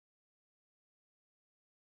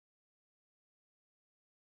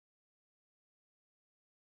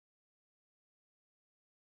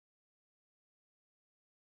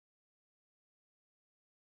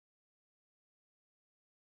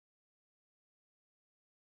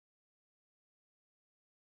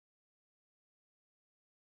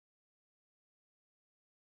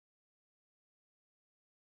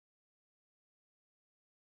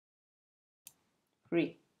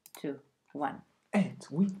3, 2, 1. And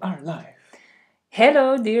we are live.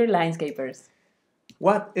 Hello, dear Linescapers.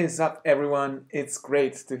 What is up, everyone? It's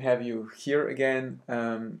great to have you here again.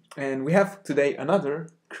 And we have today another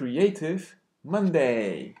Creative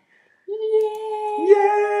Monday. Yay!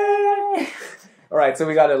 Yay! All right, so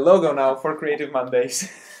we got a logo now for Creative Mondays.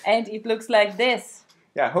 And it looks like this.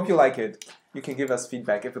 Yeah, I hope you like it. You can give us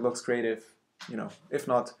feedback if it looks creative. If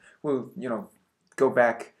not, we'll, go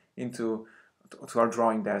back to our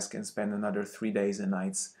drawing desk and spend another 3 days and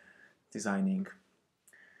nights designing.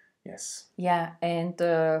 Yes. Yeah, and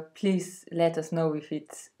please let us know if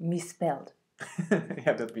it's misspelled.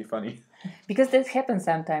 Yeah, that'd be funny. Because that happens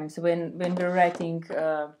sometimes when we're writing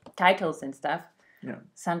titles and stuff. Yeah.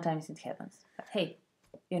 Sometimes it happens. But hey,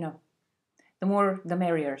 the more the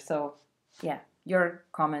merrier. So, yeah, your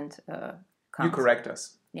comment counts. You correct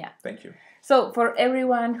us. Yeah. Thank you. So, for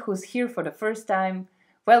everyone who's here for the first time,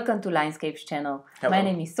 welcome to Linescapes channel. Hello. My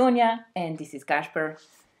name is Sonia and this is Kasper.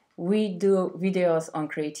 We do videos on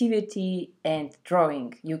creativity and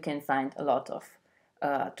drawing. You can find a lot of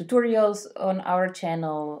tutorials on our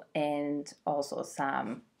channel and also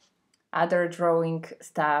some other drawing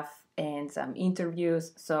stuff and some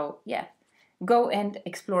interviews. So yeah, go and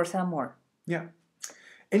explore some more. Yeah.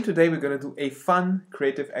 And today we're going to do a fun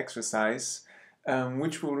creative exercise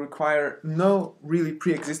which will require no really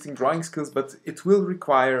pre-existing drawing skills, but it will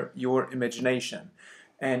require your imagination.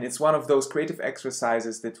 And it's one of those creative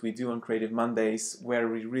exercises that we do on Creative Mondays where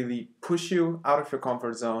we really push you out of your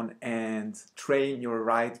comfort zone and train your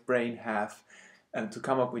right brain half to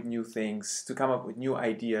come up with new things, to come up with new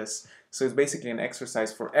ideas. So it's basically an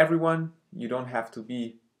exercise for everyone. You don't have to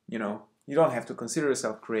be, you don't have to consider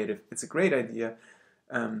yourself creative. It's a great idea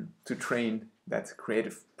to train that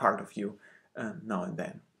creative part of you now and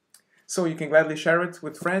then. So you can gladly share it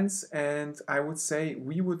with friends, and I would say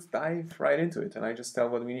we would dive right into it, and I just tell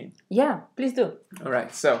what we need. Yeah, please do. All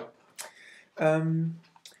right, so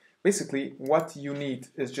basically what you need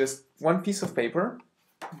is just one piece of paper,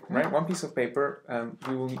 right? One piece of paper.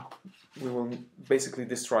 We will basically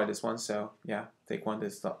destroy this one, so yeah, take one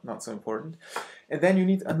that's not so important. And then you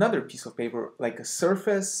need another piece of paper, like a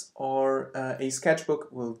surface or a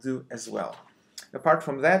sketchbook will do as well. Apart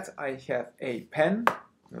from that, I have a pen.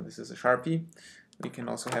 This is a Sharpie. You can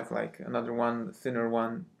also have like another one, thinner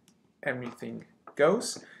one, everything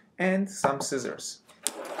goes, and some scissors.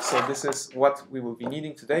 So this is what we will be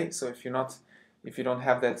needing today. So if you don't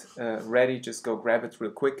have that ready, just go grab it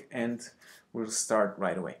real quick and we'll start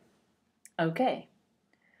right away. Okay.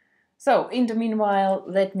 So in the meanwhile,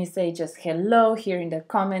 let me say just hello here in the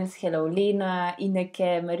comments. Hello Lena,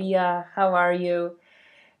 Ineke, Maria, how are you?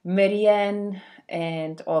 Marianne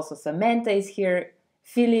and also Samantha is here.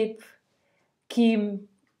 Philip, Kim,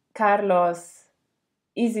 Carlos,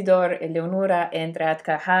 Isidore, Eleonora, and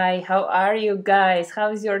Radka. Hi, how are you guys?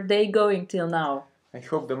 How is your day going till now? I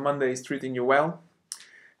hope the Monday is treating you well.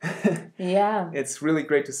 Yeah. It's really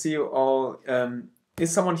great to see you all.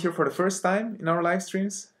 Is someone here for the first time in our live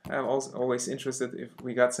streams? I'm also always interested if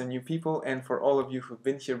we got some new people. And for all of you who've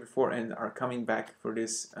been here before and are coming back for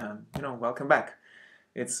this, welcome back.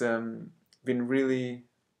 It's been really...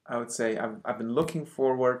 I would say I've been looking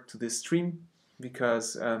forward to this stream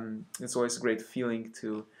because it's always a great feeling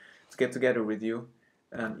to get together with you,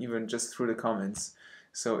 even just through the comments.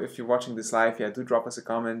 So if you're watching this live, yeah, do drop us a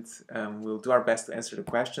comment. We'll do our best to answer the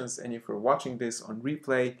questions. And if you're watching this on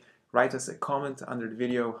replay, write us a comment under the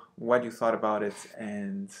video what you thought about it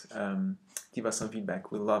and give us some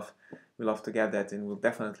feedback. We love to get that, and we'll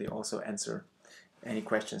definitely also answer any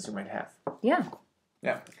questions you might have. Yeah.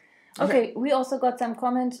 Yeah. Okay, we also got some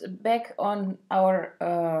comments back on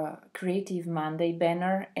our Creative Monday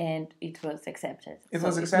banner, and it was accepted. It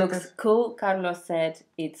was accepted? It looks cool. Carlos said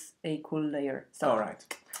it's a cool layer. So. All right.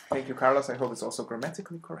 Thank you, Carlos. I hope it's also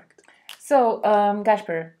grammatically correct. So,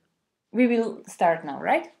 Gasper, we will start now,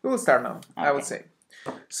 right? We will start now, Okay. I would say.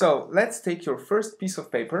 So, let's take your first piece of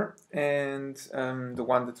paper and the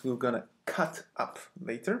one that we're going to cut up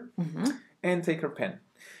later, and take our pen.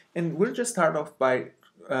 And we'll just start off by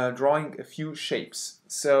drawing a few shapes.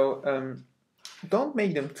 So don't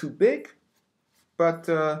make them too big, but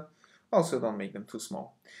also don't make them too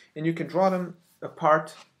small. And you can draw them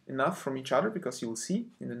apart enough from each other because you will see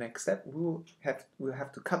in the next step we'll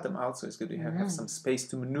have to cut them out. So it's good to have some space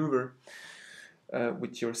to maneuver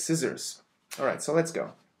with your scissors. All right, so let's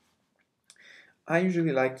go. I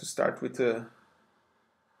usually like to start with a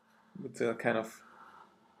kind of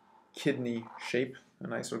kidney shape, a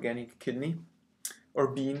nice organic kidney. Or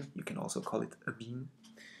bean, you can also call it a bean.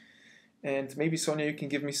 And maybe, Sonia, you can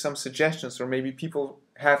give me some suggestions, or maybe people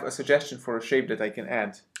have a suggestion for a shape that I can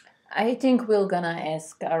add. I think we're gonna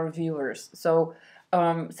ask our viewers. So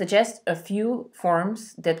suggest a few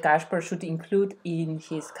forms that Kasper should include in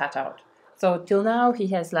his cutout. So till now he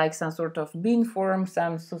has like some sort of bean form,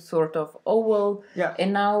 some sort of oval, Yeah.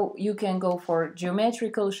 and now you can go for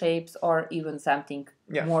geometrical shapes or even something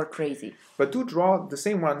more crazy. But do draw the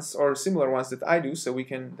same ones or similar ones that I do, so we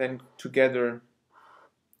can then together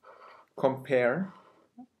compare.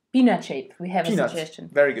 Peanut shape. We have Peanut. a suggestion.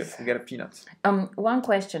 Very good. We get a peanut. One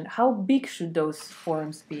question: how big should those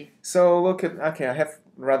forms be? So look at. Okay, I have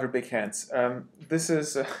rather big hands. This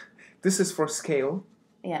is for scale.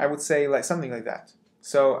 Yeah. I would say like something like that.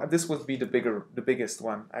 So this would be the biggest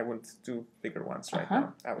one. I wouldn't do bigger ones right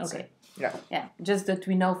now. I would say. Yeah. Yeah. Just that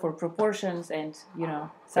we know for proportions, and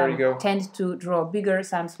there some you go. tend to draw bigger,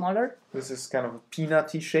 some smaller. This is kind of a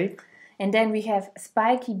peanutty shape. And then we have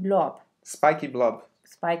spiky blob. Spiky blob.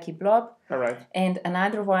 Spiky blob. All right. And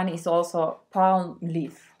another one is also palm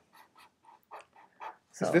leaf.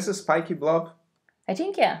 So, Is this a spiky blob? I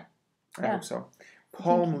think, yeah. I hope so.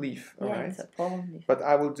 Palm leaf. All right. It's a palm leaf. But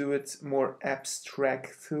I will do it more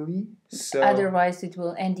abstractly. So otherwise, it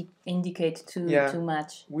will indicate too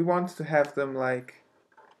much. We want to have them like.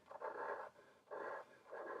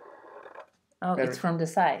 Oh, it's from the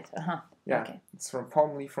side. Yeah, okay. It's from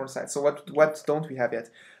palm leaf from the side. So what don't we have yet?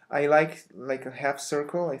 I like a half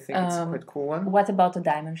circle. I think it's quite cool one. What about a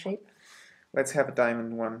diamond shape? Let's have a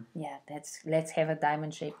diamond one. Yeah, let's have a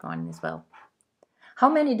diamond shape one as well. How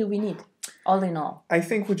many do we need, all in all? I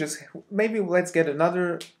think maybe let's get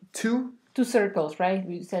another two. 2 circles, right?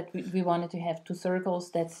 We said we wanted to have 2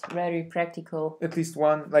 circles. That's very practical. At least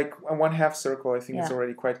one, like one half circle. I think is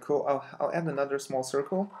already quite cool. I'll add another small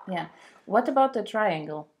circle. Yeah. What about the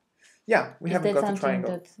triangle? Yeah, we haven't got the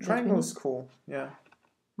triangle. Triangle is cool. Yeah.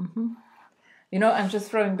 Mm-hmm. I'm just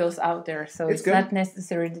throwing those out there, so it's not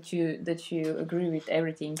necessary that you agree with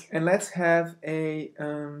everything. And let's have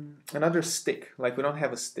another stick. Like we don't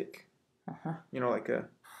have a stick. Like a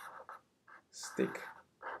stick.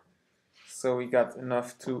 So we got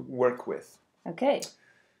enough to work with. Okay.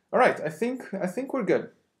 All right. I think we're good.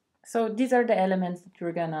 So these are the elements that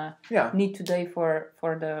we're gonna need today for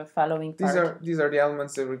the following part. These are the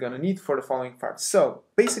elements that we're gonna need for the following part. So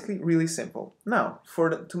basically, really simple. Now,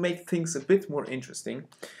 to make things a bit more interesting,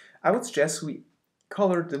 I would suggest we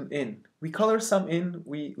color them in. We color some in.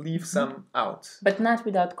 We leave some out. But not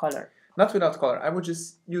without color. Not without color. I would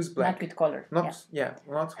just use black. Not with color. Not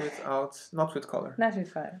with color. Not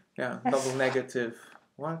with color. Yeah. Double negative.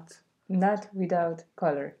 What? Not without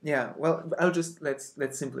color. Yeah, well,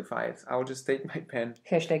 let's simplify it. I'll just take my pen. #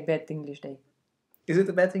 Bad English Day. Is it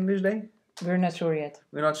a bad English day? We're not sure yet.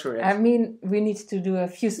 We're not sure yet. I mean, we need to do a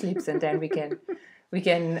few slips and then we can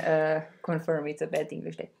confirm it's a bad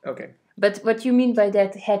English day. Okay. But what you mean by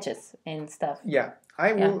that, hedges and stuff? Yeah,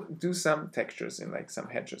 I will do some textures in like some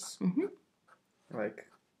hedges. Like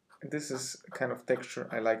this is a kind of texture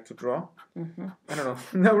I like to draw. I don't know.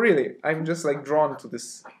 No, really, I'm just like drawn to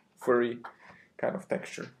this furry kind of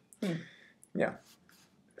texture. Yeah.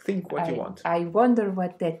 Think what you want. I wonder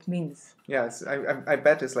what that means. Yes, I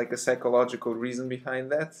bet it's like a psychological reason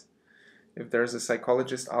behind that. If there's a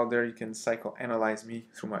psychologist out there, you can psychoanalyze me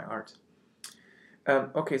through my art.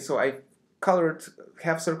 Okay, so I colored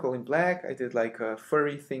half circle in black. I did like a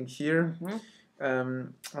furry thing here.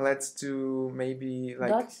 Let's do maybe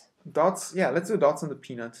like dots. Yeah, let's do dots on the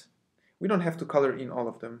peanut. We don't have to color in all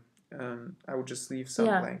of them. I would just leave some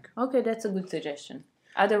blank. Okay, that's a good suggestion.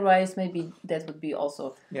 Otherwise, maybe that would be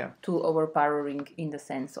also too overpowering in the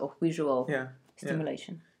sense of visual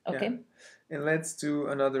stimulation. Okay. Yeah. And let's do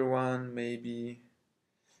another one, maybe.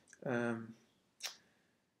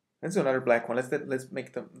 Let's do another black one. Let's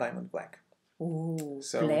make the diamond black. Ooh,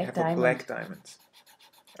 so we have a black diamond.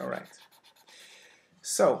 All right.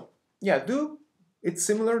 So it's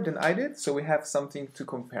similar than I did, so we have something to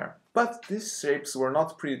compare. But these shapes were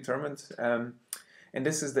not predetermined, and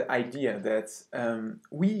this is the idea that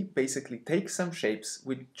we basically take some shapes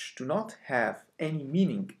which do not have any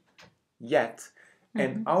meaning yet,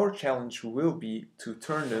 and our challenge will be to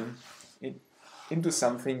turn them into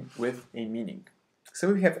something with a meaning.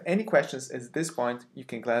 So if you have any questions at this point, you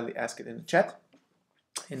can gladly ask it in the chat.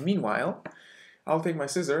 And meanwhile, I'll take my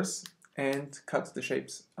scissors and cut the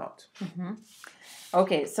shapes out.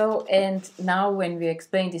 Okay, so and now when we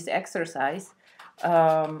explain this exercise,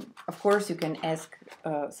 of course you can ask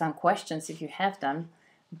some questions if you have them,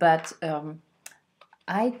 but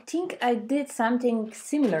I think I did something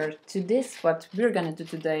similar to this, what we're gonna do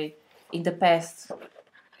today, in the past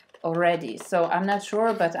already. So I'm not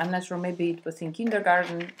sure, maybe it was in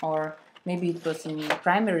kindergarten or maybe it was in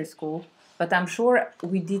primary school, but I'm sure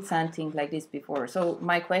we did something like this before. So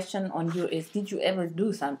my question on you is, did you ever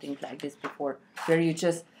do something like this before, where you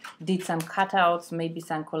just did some cutouts, maybe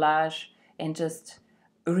some collage, and just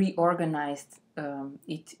reorganized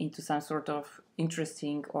it into some sort of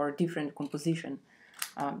interesting or different composition?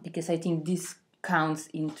 Because I think this counts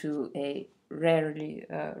into a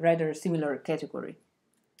rather similar category.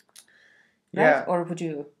 Right? Yeah. Or would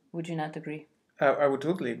you not agree? I would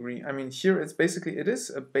totally agree. I mean, here it's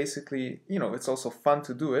basically, you know, it's also fun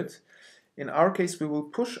to do it. In our case, we will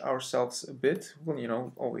push ourselves a bit. Well, you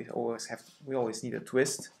know, we always need a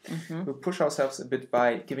twist. We'll push ourselves a bit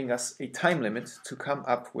by giving us a time limit to come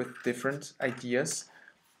up with different ideas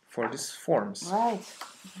for these forms. Right.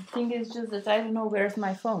 The thing is just that I don't know where's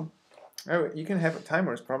my phone. Oh, you can have a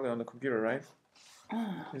timer. It's probably on the computer, right?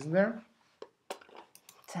 Isn't there?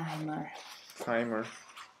 Timer.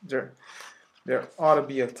 There ought to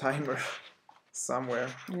be a timer somewhere.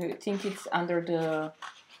 Do you think it's under the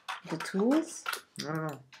tools? I don't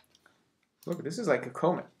know. Look, this is like a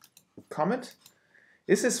comet. Comet?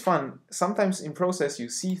 This is fun. Sometimes in process you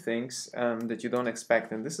see things that you don't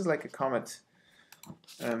expect, and this is like a comet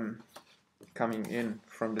coming in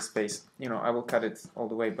from the space. You know, I will cut it all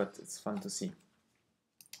the way, but it's fun to see.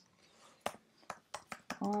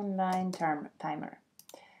 Online timer.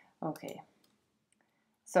 Okay.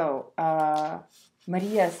 So,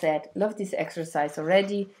 Maria said, love this exercise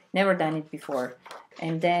already, never done it before.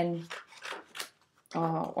 And then,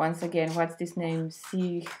 once again, what's this name?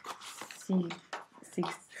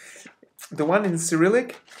 The one in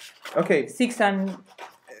Cyrillic? Okay. 600.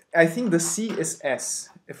 I think the C is S,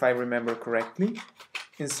 if I remember correctly,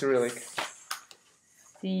 in Cyrillic.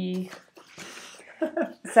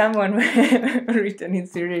 Someone written in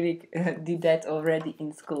Cyrillic did that already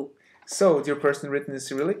in school. So, dear person written in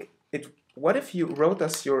Cyrillic, what if you wrote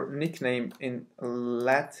us your nickname in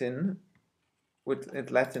Latin,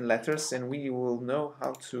 with Latin letters, and we will know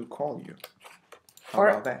how to call you? How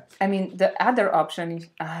about that? I mean, the other option is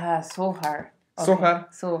Sohar. Okay.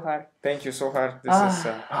 Sohar. Thank you, Sohar. This is...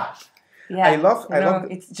 yeah, I love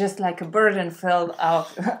it's just like a burden fell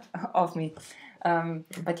out of me.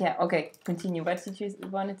 But yeah, okay, continue. What did you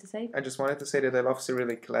wanted to say? I just wanted to say that I love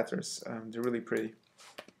Cyrillic letters. They're really pretty.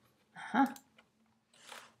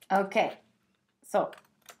 Okay, so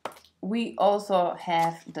we also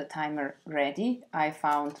have the timer ready. I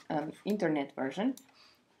found an internet version,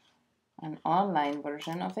 an online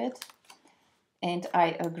version of it, and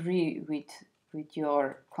I agree with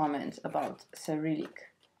your comment about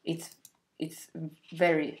Cyrillic. It's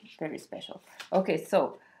very, very special. Okay,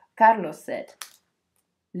 so Carlos said,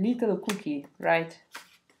 little cookie, right?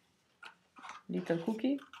 Little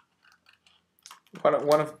cookie?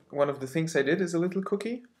 One of the things I did is a little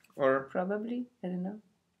cookie, or probably, I don't know.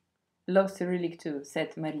 Love Cyrillic too,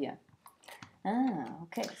 said Maria.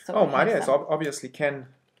 Okay. So Maria obviously can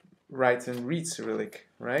write and read Cyrillic,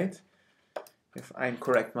 right? If I'm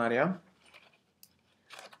correct, Maria.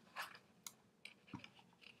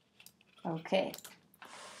 Okay.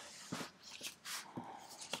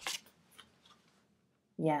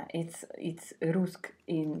 Yeah, it's Rusk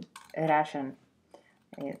in Russian,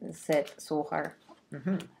 said Sohar.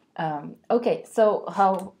 Okay, so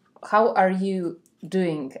how are you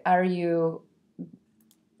doing? Are you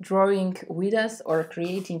drawing with us or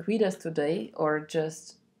creating with us today, or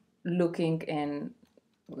just looking and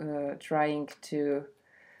trying to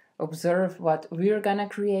observe what we're gonna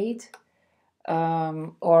create?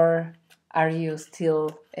 Or are you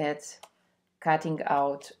still at cutting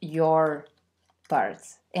out your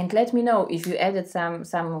parts? And let me know if you added some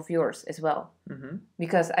of yours as well,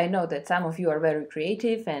 because I know that some of you are very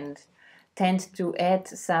creative and tend to add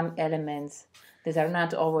some elements that are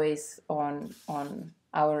not always on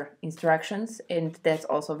our instructions, and that's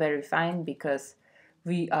also very fine because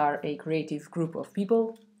we are a creative group of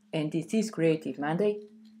people, and this is Creative Monday,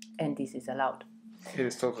 and this is allowed. It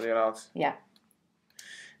is totally allowed. Yeah.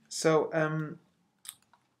 So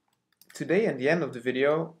today, at the end of the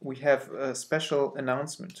video, we have a special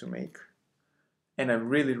announcement to make. And I'm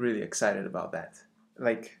really, really excited about that.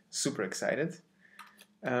 Like, super excited.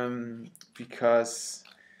 Because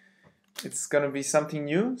it's going to be something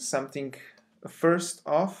new, something first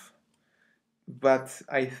off. But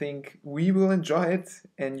I think we will enjoy it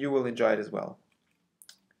and you will enjoy it as well.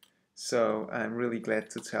 So I'm really glad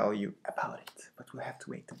to tell you about it. But we'll have to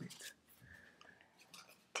wait a bit.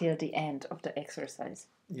 Till the end of the exercise.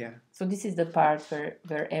 Yeah. So this is the part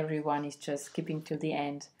where everyone is just skipping till the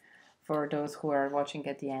end for those who are watching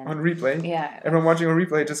at the end. On replay? Yeah. Everyone watching on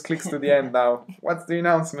replay just clicks to the end now. What's the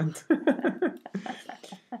announcement?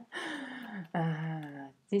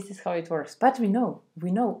 This is how it works. But we know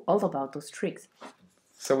all about those tricks.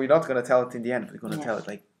 So we're not gonna tell it in the end. We're gonna Yeah. tell it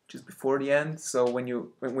like just before the end. So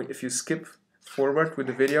if you skip forward with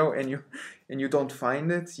the video and you don't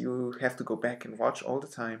find it, you have to go back and watch all the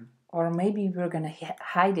time. Or maybe we're gonna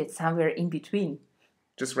hide it somewhere in between.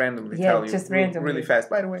 Just randomly Yeah, tell you. just randomly. Really fast,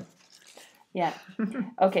 by the way. Yeah.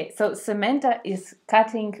 Okay, so Samantha is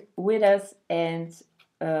cutting with us and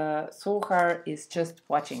Solhar is just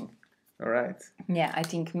watching. All right. Yeah, I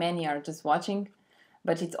think many are just watching,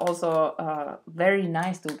 but it's also very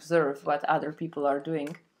nice to observe what other people are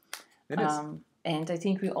doing. It is. And I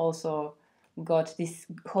think we also got this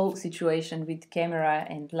whole situation with camera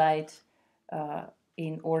and light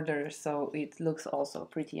in order, so it looks also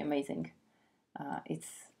pretty amazing.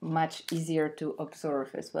 It's much easier to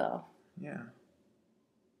observe as well. Yeah.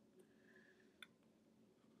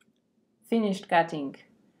 Finished cutting,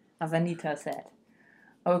 as Anita said.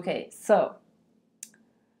 Okay, so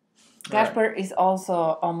Kasper is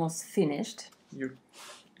also almost finished.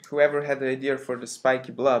 Whoever had the idea for the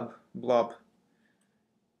spiky blob,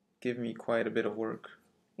 give me quite a bit of work.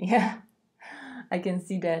 Yeah, I can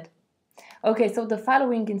see that. Okay, so the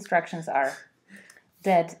following instructions are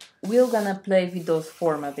that we're gonna play with those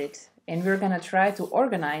form a bit, and we're gonna try to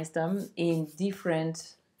organize them in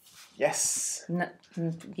different. Yes.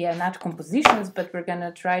 Not compositions, but we're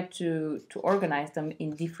gonna try to organize them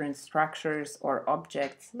in different structures or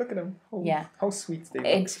objects. Look at them. How sweet they look.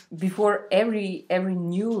 And before every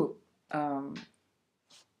new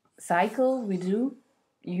cycle we do,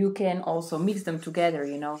 you can also mix them together.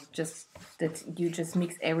 You know, just that you just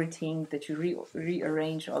mix everything, that you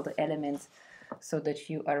rearrange all the elements, so that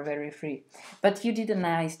you are very free. But you did a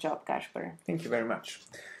nice job, Kasper. Thank you very much.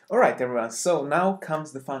 All right, everyone. So now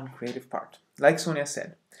comes the fun, creative part. Like Sonia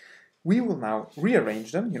said, we will now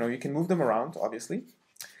rearrange them. You know, you can move them around, obviously,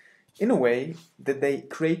 in a way that they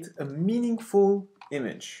create a meaningful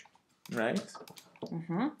image, right?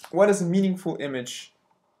 Mm-hmm. What does a meaningful image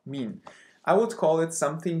mean? I would call it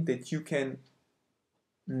something that you can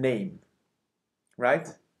name, right?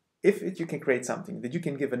 If you can create something that you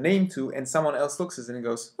can give a name to, and someone else looks at it and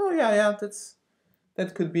goes, "Oh yeah,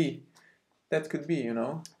 that could be." That could be, you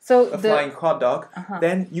know, so a flying hot dog.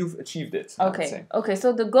 Then you've achieved it. Okay. Okay.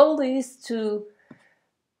 So the goal is to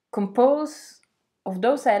compose of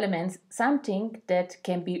those elements something that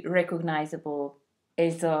can be recognizable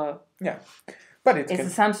as a but it can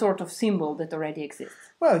some sort of symbol that already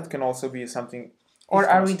exists. Well, it can also be something. Or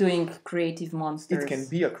are we doing creative monsters? It can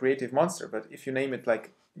be a creative monster, but if you name it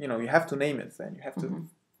like you have to name it. Then you have to,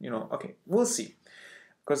 Okay, we'll see.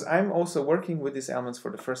 Because I'm also working with these elements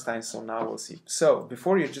for the first time, so now we'll see. So,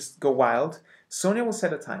 before you just go wild, Sonia will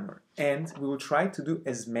set a timer, and we will try to do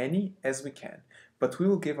as many as we can. But we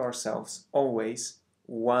will give ourselves always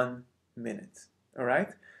 1 minute, all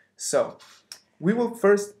right? So, we will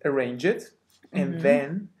first arrange it, and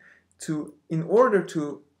then, in order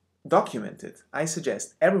to document it, I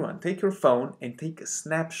suggest everyone take your phone and take a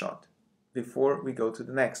snapshot before we go to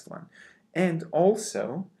the next one. And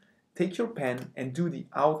also, take your pen and do the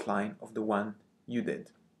outline of the one you did.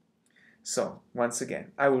 So, once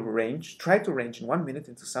again, I will try to arrange in 1 minute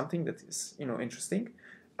into something that is, interesting.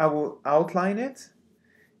 I will outline it.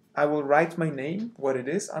 I will write my name, what it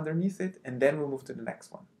is underneath it, and then we'll move to the next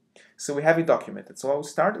one. So we have it documented. So I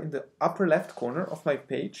will start in the upper left corner of my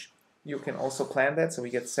page. You can also plan that so we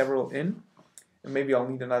get several in. And maybe I'll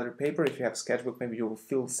need another paper. If you have a sketchbook, maybe you will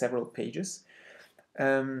fill several pages.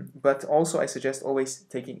 But also I suggest always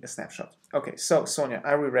taking a snapshot. Okay, so Sonia,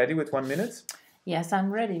 are we ready with 1 minute? Yes, I'm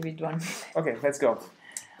ready with 1 minute. Okay, let's go.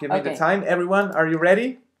 Give me the time. Everyone, are you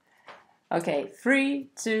ready? Okay, 3,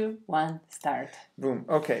 2, 1, start. Boom.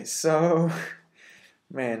 Okay, so,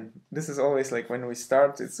 man, this is always like when we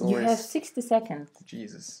start, it's always... You have 60 seconds.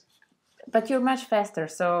 Jesus. But you're much faster,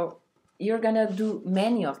 so you're gonna do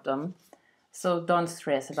many of them. So don't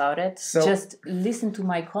stress about it. So, just listen to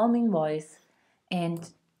my calming voice and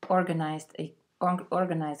organize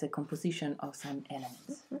a composition of some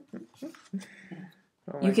elements.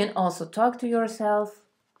 You can also talk to yourself.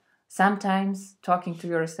 Sometimes talking to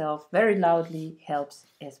yourself very loudly helps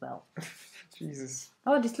as well. Jesus.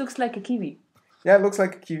 Oh, this looks like a kiwi. Yeah, it looks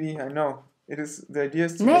like a kiwi. I know. It is. The idea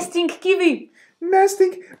is to nesting kiwi.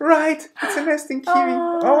 Nesting, right? It's a nesting kiwi.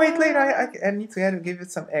 Oh wait, later I need to give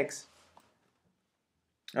it some eggs.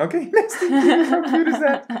 Okay, nesting kiwi. How cute is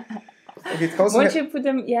that? Okay, it also Once you put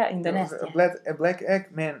them, in the nest. A black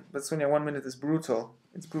egg, man. But Sonia, 1 minute is brutal.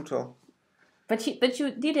 It's brutal. But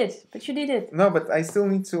you did it. But you did it. No, but I still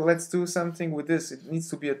need to. Let's do something with this. It needs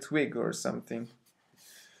to be a twig or something.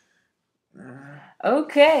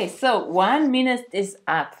 Okay, so 1 minute is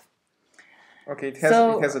up. Okay, it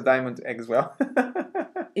So has a diamond egg as well.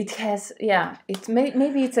 it has, yeah.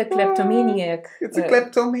 Maybe it's a kleptomaniac. It's a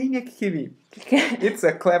kleptomaniac kiwi. It's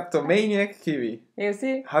a kleptomaniac kiwi. You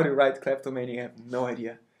see? How do you write kleptomaniac? I have no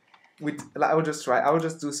idea. I will just try. I will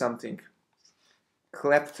just do something.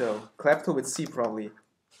 Klepto with C probably.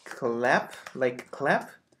 Like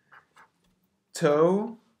clap.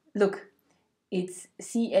 Toe. Look, it's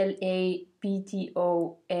CLAPTOMANIAC.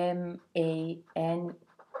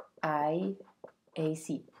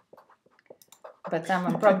 But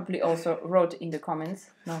someone probably also wrote in the comments.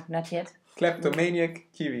 No, not yet. Kleptomaniac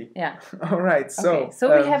kiwi. Yeah. All right. So, okay.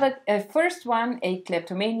 So we have a first one, a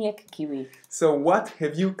kleptomaniac kiwi. So what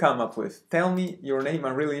have you come up with? Tell me your name.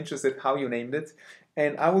 I'm really interested how you named it.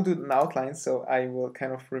 And I will do an outline so I will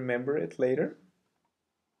kind of remember it later.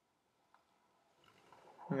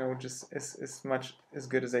 You know, just as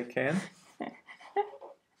good as I can.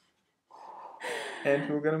 And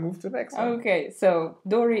we're gonna move to the next one. Okay, so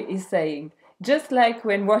Dory is saying, just like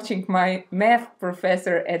when watching my math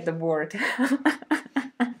professor at the board.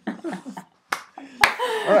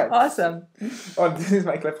 All right. Awesome. Oh, this is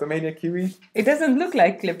my kleptomaniac kiwi. It doesn't look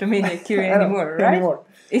like kleptomaniac kiwi anymore, right? Anymore.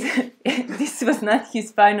 This was not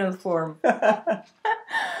his final form.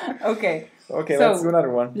 Okay. Okay, so let's do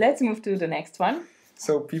another one. Let's move to the next one.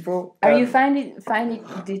 So people... Are you finding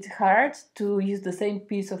it hard to use the same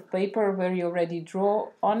piece of paper where you already draw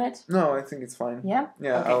on it? No, I think it's fine. Yeah?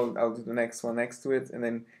 Yeah, okay. I'll do the next one next to it, and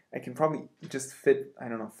then I can probably just fit, I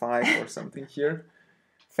don't know, 5 or something here.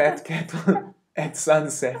 Fat kettle at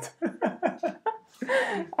sunset.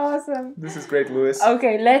 Awesome. This is great, Lewis.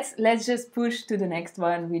 Okay, let's just push to the next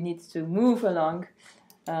one. We need to move along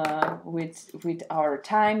with our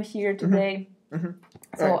time here today. Mm-hmm.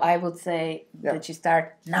 So right. I would say that you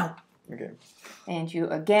start now. Okay. And you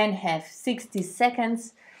again have 60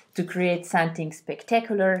 seconds to create something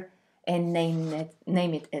spectacular and name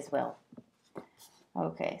it as well.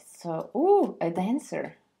 Okay, so a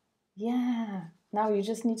dancer. Yeah. Now you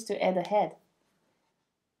just need to add a head.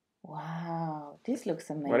 Wow, this looks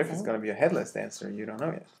amazing. What if it's going to be a headless dancer? You don't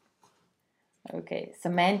know yet. Okay,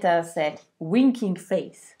 Samantha said winking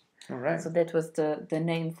face. All right. So that was the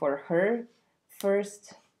name for her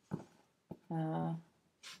first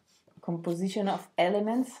composition of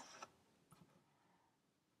elements.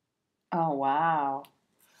 Oh, wow.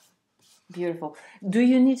 Beautiful. Do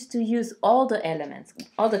you need to use all the elements,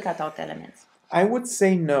 all the cutout elements? I would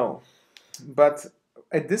say no, but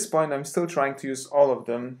at this point I'm still trying to use all of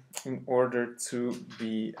them in order to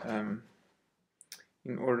be,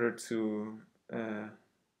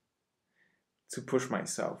 to push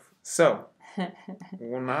myself. So,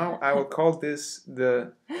 well, now I will call this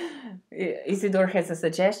the... Isidore has a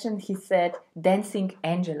suggestion. He said, Dancing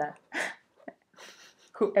Angela.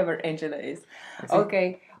 Whoever Angela is.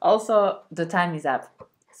 Okay, also the time is up.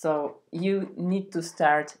 So you need to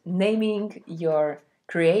start naming your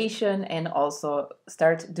creation and also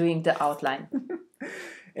start doing the outline.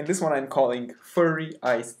 And this one I'm calling Furry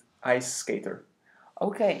Ice Skater.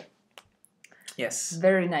 Okay. Yes.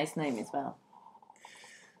 Very nice name as well.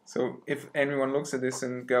 So if anyone looks at this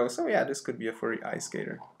and goes, oh yeah, this could be a furry ice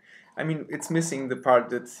skater. I mean, it's missing the part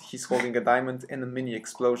that he's holding a diamond and a mini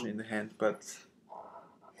explosion in the hand, but...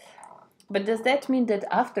 But does that mean that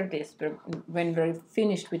after this, when we're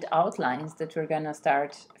finished with outlines, that we're gonna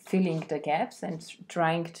start filling the gaps and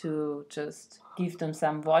trying to just give them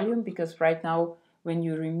some volume? Because right now, when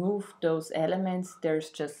you remove those elements, there's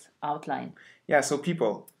just outline. Yeah, so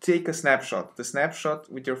people, take a snapshot. The snapshot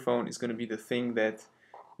with your phone is going to be the thing that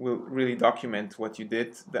will really document what you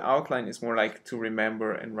did. The outline is more like to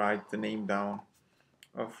remember and write the name down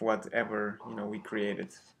of whatever, we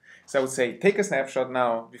created. So I would say take a snapshot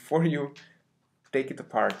now before you take it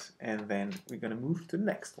apart, and then we're going to move to the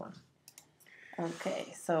next one.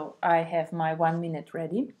 Okay, so I have my 1 minute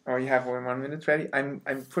ready. Oh, you have 1 minute ready? I'm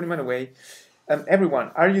putting mine away.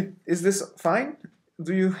 Everyone, is this fine?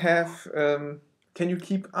 Do you have, can you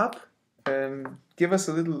keep up? Give us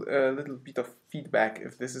a little bit of feedback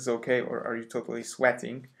if this is okay, or are you totally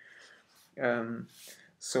sweating?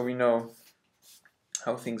 So we know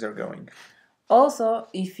how things are going. Also,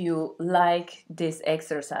 if you like this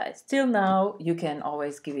exercise till now, you can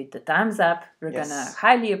always give it the thumbs up. We're gonna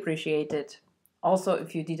highly appreciate it. Also,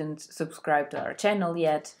 if you didn't subscribe to our channel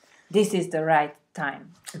yet, this is the right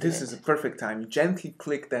time. This is a perfect time. You gently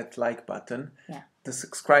click that like button, the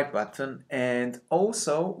subscribe button, and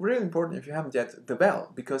also, really important if you haven't yet, the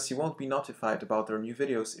bell, because you won't be notified about our new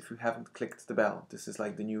videos if you haven't clicked the bell. This is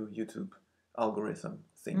like the new YouTube algorithm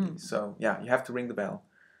thingy. So yeah, you have to ring the bell.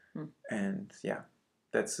 And yeah,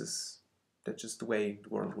 that's just the way the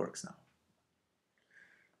world works now.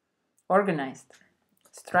 organized,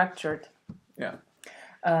 structured. Yeah.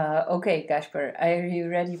 Okay, Kasper, are you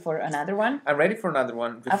ready for another one? I'm ready for another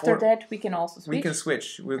one. After that, we can also switch. We can switch.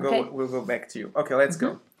 We'll Okay. go back to you. Okay, let's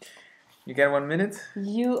go. You get 1 minute?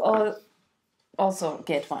 You all also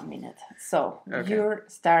get 1 minute. So you're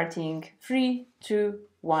starting 3, 2,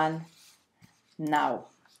 1 now.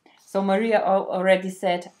 So Maria already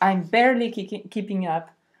said, I'm barely keeping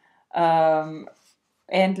up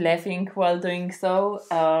and laughing while doing so.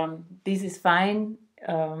 This is fine.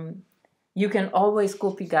 You can always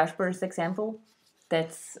copy Gasper's example.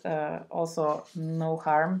 That's also no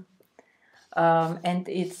harm. And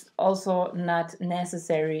it's also not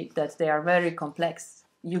necessary that they are very complex.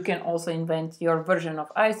 You can also invent your version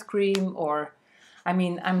of ice cream, or, I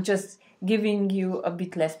mean, I'm just giving you a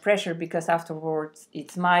bit less pressure because afterwards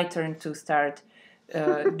it's my turn to start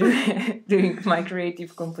doing my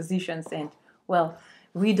creative compositions. And, well,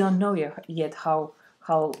 we don't know yet how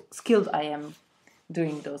skilled I am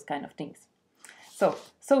doing those kind of things. So,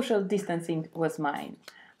 social distancing was mine.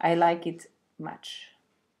 I like it much.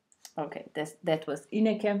 Okay, that was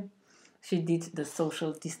Ineke. She did the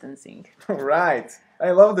social distancing. Right.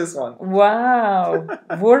 I love this one. Wow.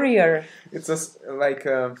 Warrior. It's like,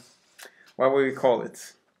 what will we call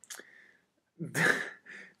it?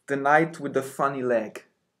 The knight with the funny leg.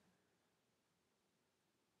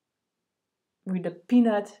 With the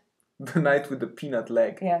peanut. The knight with the peanut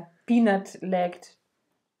leg. Yeah, peanut-legged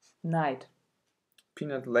knight.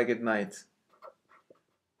 Peanut-legged knight.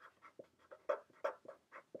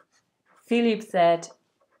 Philip said,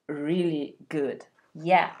 really good.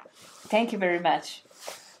 Yeah, thank you very much.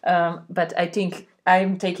 But I think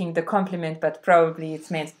I'm taking the compliment, but probably it's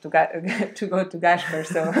meant to go to Gasper,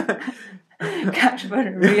 so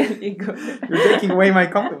Gasper, really good. You're taking away my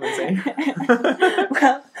compliments, eh?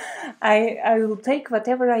 Well, I will take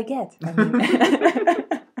whatever I get. I mean,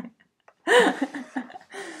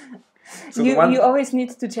 so you always need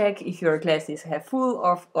to check if your glass is half full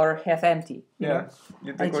or half empty. You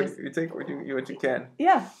take what you can.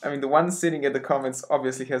 Yeah. I mean, the one sitting at the comments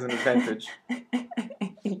obviously has an advantage.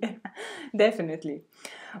 Yeah, definitely.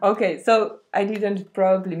 Okay, so I didn't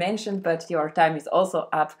probably mention, but your time is also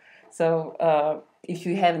up. So if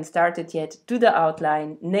you haven't started yet, do the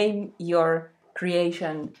outline, name your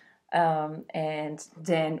creation, and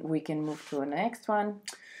then we can move to the next one.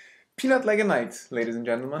 Peanut like a knight, ladies and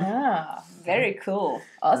gentlemen. Ah, very cool.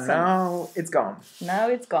 Awesome. Now it's gone. Now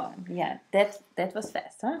it's gone. Yeah, that was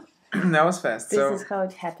fast, huh? That was fast. This is how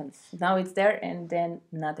it happens. Now it's there and then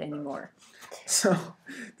not anymore. So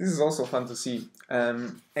this is also fun to see.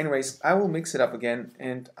 Anyways, I will mix it up again,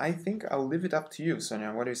 and I think I'll leave it up to you,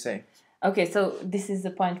 Sonia. What do you say? Okay, so this is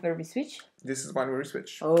the point where we switch? This is when we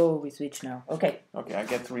switch. Oh, we switch now. Okay. Okay, I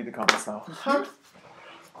get to read the comments now.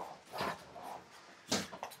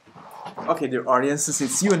 Okay, dear audiences,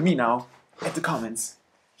 it's you and me now at the comments.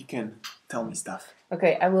 You can tell me stuff.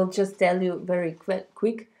 Okay, I will just tell you very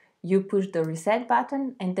quick. You push the reset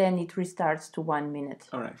button and then it restarts to 1 minute.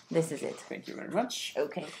 All right. This is it. Thank you very much.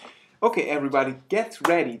 Okay. Okay, everybody, get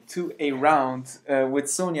ready to a round with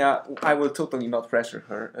Sonia. I will totally not pressure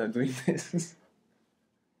her doing this.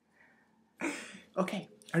 Okay,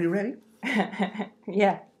 are you ready?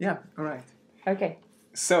 Yeah. Yeah, all right. Okay.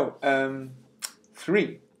 So,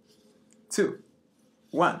 3, 2,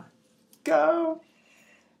 1, go!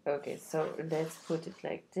 Okay, so let's put it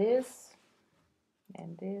like this.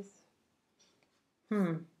 And this.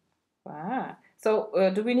 Wow. So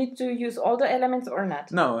do we need to use all the elements or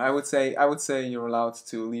not? No, I would say you're allowed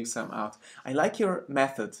to leave some out. I like your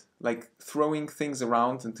method, like throwing things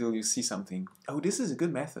around until you see something. Oh, this is a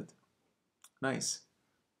good method. Nice.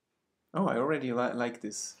 Oh, I already like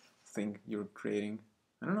this thing you're creating.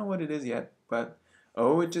 I don't know what it is yet, but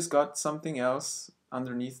oh, it just got something else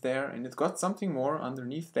underneath there, and it got something more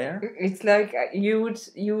underneath there. It's like you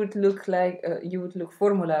would look like you would look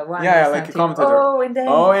Formula 1. Yeah, like a commentator. Oh,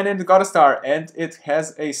 and then it got a star, and it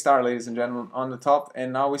has a star, ladies and gentlemen, on the top.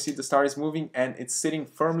 And now we see the star is moving, and it's sitting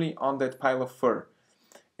firmly on that pile of fur.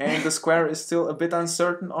 And the square is still a bit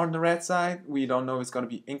uncertain on the red side. We don't know if it's going to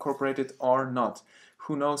be incorporated or not.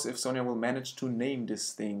 Who knows if Sonia will manage to name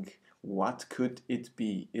this thing? What could it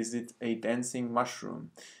be? Is it a dancing mushroom?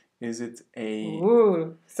 Is it a...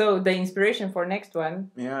 Ooh, so the inspiration for next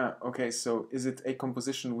one. Yeah, okay, so is it a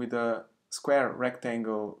composition with a square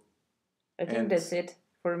rectangle? I think that's it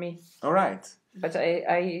for me. All right. But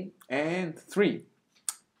I... And 3,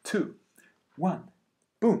 2, 1,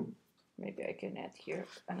 boom. Maybe I can add here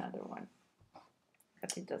another one.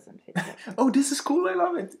 But it doesn't fit. Oh, this is cool. I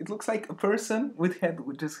love it. It looks like a person with head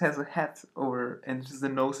who just has a hat over and just the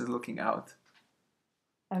nose is looking out.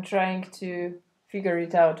 I'm trying to figure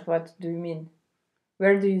it out. What do you mean?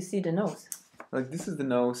 Where do you see the nose? Like this is the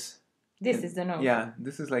nose. This is the nose. Yeah,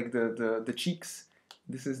 this is like the cheeks.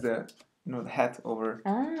 This is the the head over.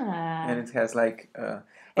 And it has like.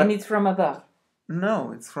 And it's from above.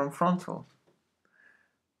 No, it's from frontal.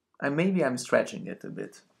 And maybe I'm stretching it a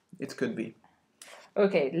bit. It could be.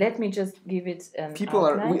 Okay, let me just give it an People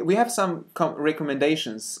outline. we have some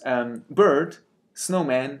recommendations. Bird,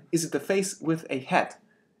 snowman, is it a face with a head?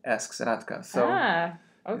 Asks Radka. So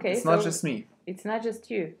okay. It's not just me. It's not just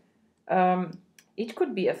you. It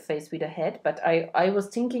could be a face with a head, but I was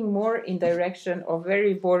thinking more in direction of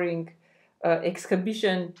very boring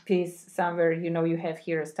exhibition piece somewhere. You have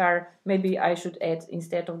here a star. Maybe I should add,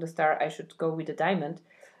 instead of the star, I should go with a diamond.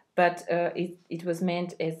 But it was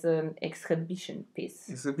meant as an exhibition piece.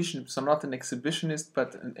 Exhibition, so not an exhibitionist,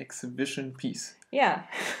 but an exhibition piece. Yeah.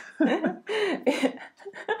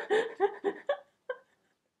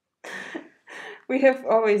 We have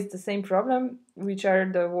always the same problem, which are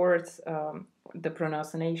the words, the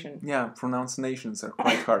pronunciation. Yeah, pronunciations are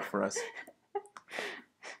quite hard for us.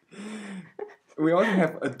 We also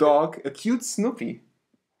have a dog, a cute Snoopy.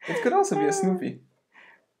 It could also be a Snoopy.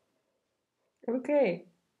 Okay.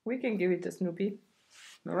 We can give it a Snoopy.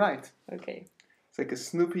 All right. Okay. It's like a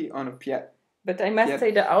Snoopy on a But I must say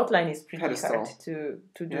the outline is pretty pedestal. hard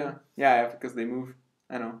to do. Yeah, because they move.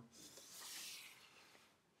 I know.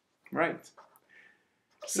 Right.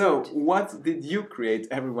 So, what did you create,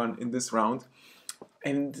 everyone, in this round?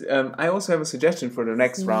 And I also have a suggestion for the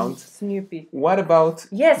next round. Snoopy. What about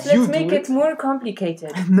Yes, let's make it more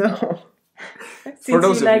complicated. No.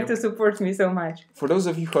 Since you like to support me so much. For those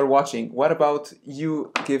of you who are watching, what about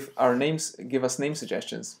you give us name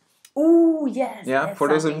suggestions? Ooh, yes. Yeah, for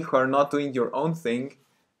those of you who are not doing your own thing,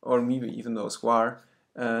 or maybe even those who are,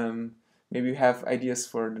 maybe you have ideas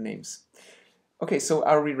for the names. Okay, so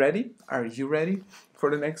are we ready? Are you ready for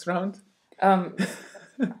the next round?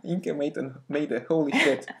 Inke made a holy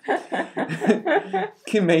shit.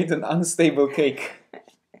 Kim made an unstable cake.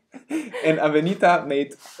 And Avenita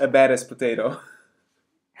made a badass potato.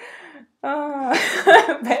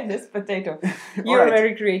 Badass potato. You're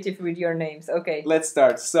very creative with your names. Okay. Let's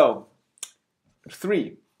start. So,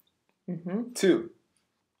 3, 2,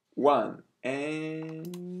 1,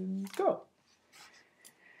 and go.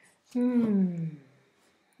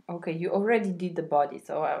 Okay, you already did the body,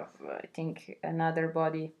 so I think another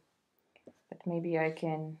body. But maybe I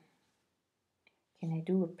can... Can I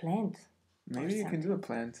do a plant? Maybe you can do a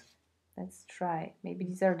plant. Let's try. Maybe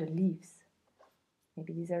these are the leaves.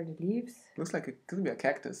 Looks like it could be a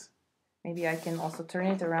cactus. Maybe I can also turn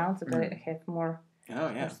it around so that I have more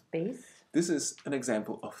space. This is an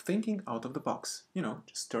example of thinking out of the box.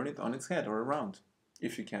 Just turn it on its head or around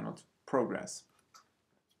if you cannot progress.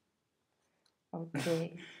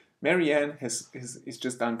 Okay. Marianne is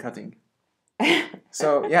just done cutting.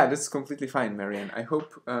 So yeah, this is completely fine, Marianne. I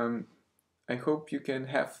hope you can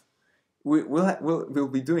have. We'll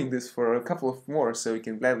be doing this for a couple of more, so you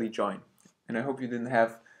can gladly join. And I hope you didn't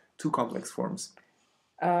have too complex forms.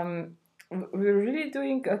 We're really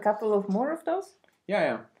doing a couple of more of those?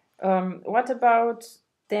 Yeah. What about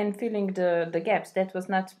then filling the gaps? That was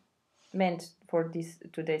not meant for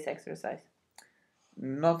today's exercise.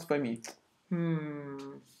 Not by me.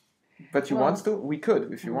 But you want to? We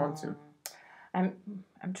could, if you want to.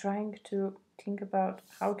 I'm trying to think about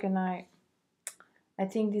how can I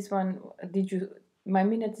think this one, my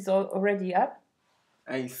minute is already up?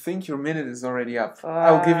 I think your minute is already up.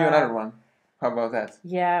 I'll give you another one. How about that?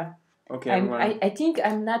 Yeah. Okay. I think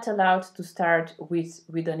I'm not allowed to start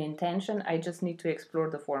with an intention. I just need to explore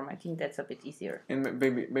the form. I think that's a bit easier. And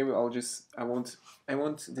maybe I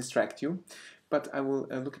won't distract you, but I will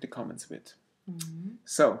look at the comments a bit.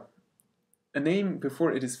 So, a name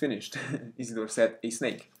before it is finished. Isidore said a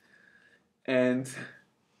snake, and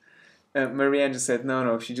Marianne just said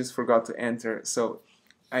no, she just forgot to enter. So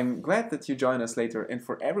I'm glad that you join us later, and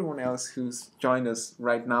for everyone else who's joined us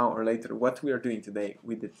right now or later, what we are doing today,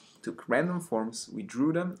 we took random forms, we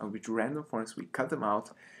drew them, or we drew random forms, we cut them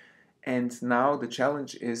out, and now the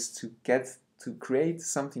challenge is to create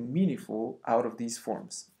something meaningful out of these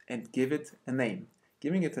forms and give it a name.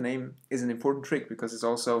 Giving it a name is an important trick because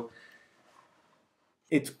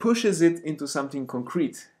it pushes it into something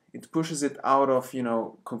concrete. It pushes it out of,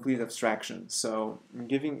 complete abstraction. So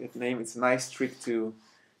giving it a name, it's a nice trick to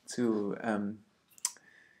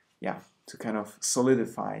kind of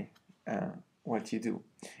solidify what you do.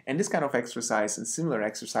 And this kind of exercise and similar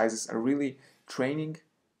exercises are really training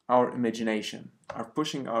our imagination, are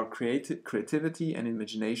pushing our creativity and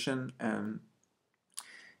imagination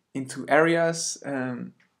into areas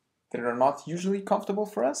that are not usually comfortable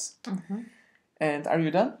for us. And are you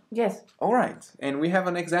done? Yes. All right. And we have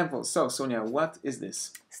an example. So, Sonia, what is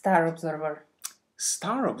this? Star observer.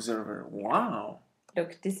 Star observer. Wow.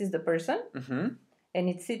 Look, this is the person. Mm-hmm. And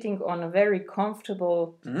it's sitting on a very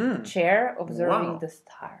comfortable chair observing the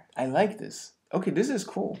star. I like this. Okay, this is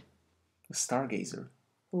cool. The stargazer.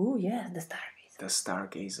 Ooh, yeah, the stargazer. The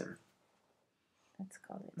stargazer. Let's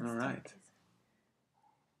call it. All right.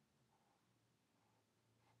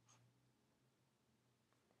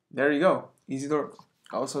 There you go. Isidore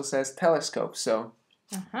also says telescope, so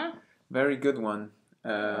very good one.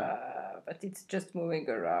 But it's just moving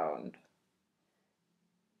around.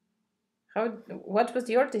 What was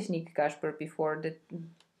your technique, Kasper, before that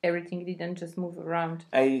everything didn't just move around?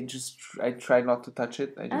 I tried not to touch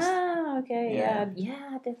it. Okay,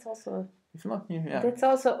 yeah, that's also. If not, yeah. That's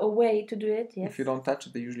also a way to do it. Yes. If you don't touch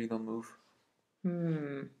it, they usually don't move.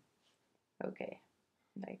 Okay,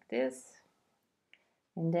 like this,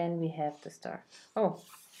 and then we have the star. Oh,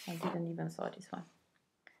 I didn't even saw this one.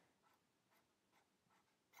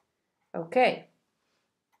 Okay,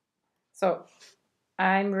 so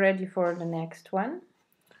I'm ready for the next one.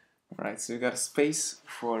 All right, so you got a space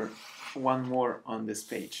for one more on this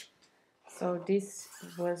page. So this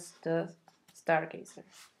was the stargazer.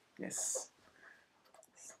 Yes.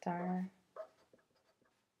 Star.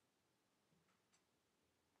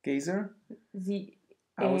 Gazer?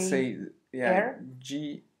 I would say, yeah, R?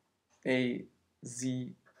 Gazer,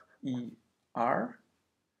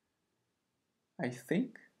 I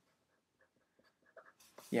think.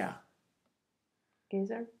 Yeah.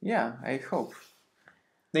 Gazer? Yeah, I hope.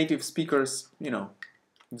 Native speakers, do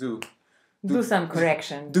some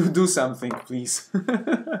correction. Do something, please.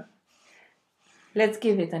 Let's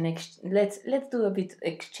give it an let's do a bit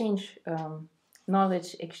exchange,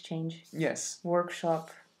 knowledge exchange. Yes.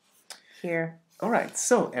 Workshop here. All right,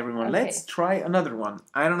 so everyone, let's try another one.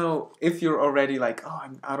 I don't know if you're already like, oh,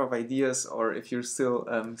 I'm out of ideas, or if you're still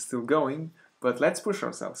going, but let's push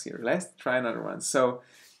ourselves here. Let's try another one. So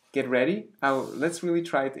get ready. Let's really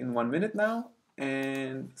try it in 1 minute now.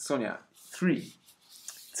 And Sonia, 3,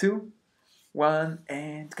 2, 1,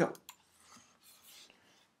 and go.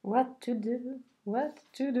 What to do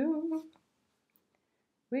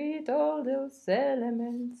with all those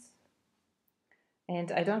elements?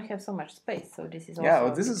 And I don't have so much space, so this is also... Yeah,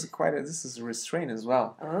 well, this is a restraint as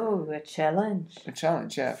well. Oh, a challenge. A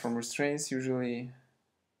challenge, yeah. From restraints, usually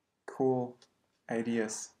cool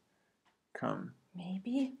ideas come.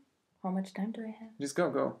 Maybe. How much time do I have? Just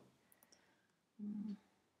go.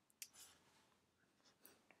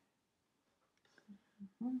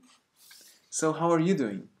 So how are you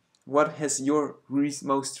doing? What has your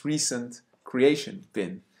most recent creation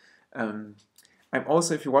been? I'm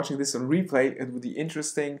also, if you're watching this on replay, it would be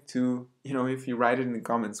interesting to, if you write it in the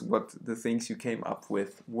comments what the things you came up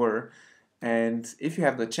with were. And if you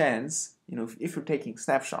have the chance, if you're taking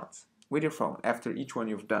snapshots with your phone after each one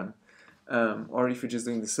you've done, or if you're just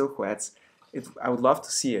doing the silhouettes, I would love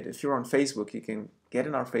to see it. If you're on Facebook, you can get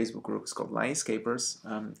in our Facebook group. It's called Linescapers.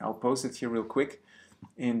 I'll post it here real quick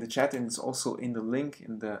in the chat, and it's also in the link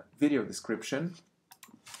in the video description.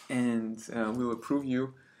 And we'll approve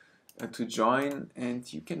you to join,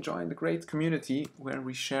 and you can join the great community where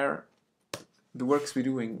we share the works we're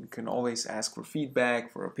doing. You can always ask for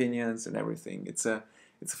feedback, for opinions, and everything. It's a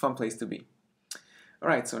fun place to be. All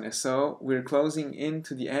right, Sonia. So we're closing in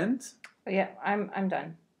to the end. Yeah, I'm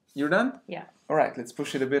done. You're done? Yeah. All right. Let's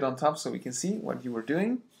push it a bit on top so we can see what you were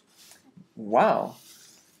doing. Wow.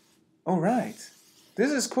 All right.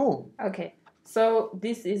 This is cool. Okay. So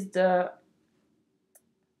this is the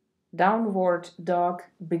downward dog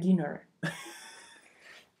beginner.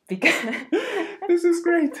 Because this is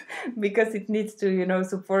great. Because it needs to,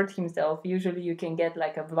 support himself. Usually you can get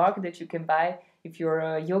like a block that you can buy if you're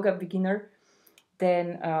a yoga beginner.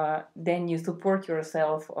 Then you support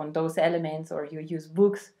yourself on those elements, or you use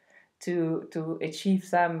books to achieve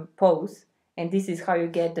some pose. And this is how you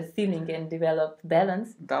get the feeling and develop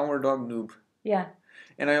balance. Downward dog noob. Yeah.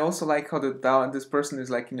 And I also like how this person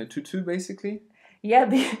is like in a tutu, basically. Yeah,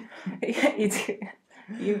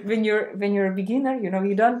 when you're a beginner,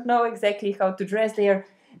 you don't know exactly how to dress.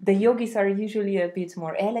 The yogis are usually a bit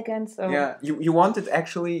more elegant. So yeah, you wanted,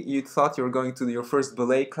 actually, you thought you were going to your first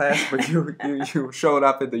ballet class, but you showed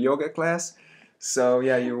up at the yoga class. So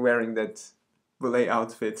yeah, you're wearing that ballet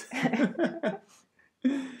outfit.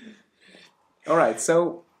 All right,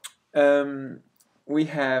 so we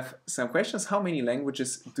have some questions. How many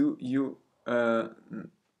languages do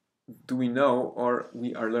we know or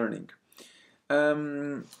we are learning?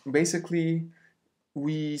 Basically,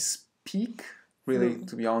 we speak. Really,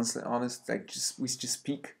 to be honest, like we just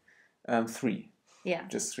speak 3. Yeah.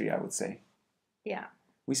 Just 3, I would say. Yeah.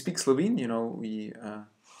 We speak Slovene, you know, we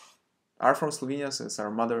are from Slovenia, so it's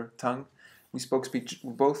our mother tongue. We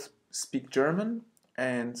both speak German,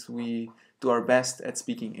 and we do our best at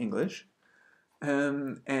speaking English.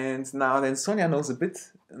 And now then Sonia knows a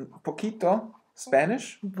bit, poquito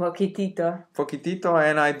Spanish, Poquitito.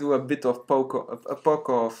 and I do a bit of poco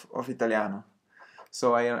of Italiano.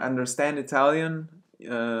 So I understand Italian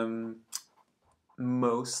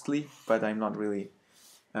mostly, but I'm not really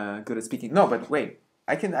good at speaking. No, but wait,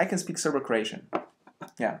 I can speak Serbo-Croatian.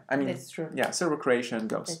 Yeah, I mean, That's true. Yeah, Serbo-Croatian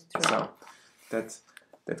goes. That's true. So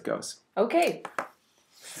that goes. Okay.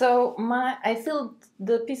 So I filled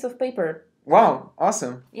the piece of paper. Wow,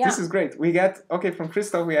 awesome. Yeah. This is great. We get, from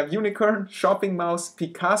Christoph, we have unicorn, shopping mouse,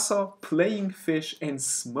 Picasso, playing fish, and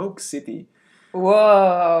smoke city.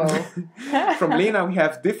 Whoa. From Lena, we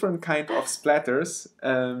have different kind of splatters.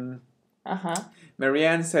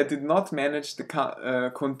 Marianne said, did not manage the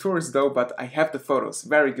contours though, but I have the photos.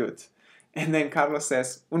 Very good. And then Carlos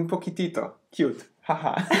says, un poquitito. Cute.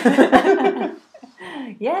 Haha.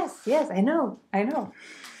 Yes, I know.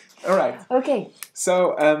 All right. Okay.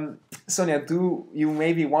 So, Sonia, do you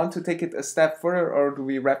maybe want to take it a step further, or do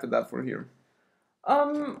we wrap it up for here?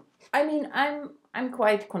 I mean, I'm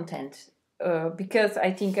quite content because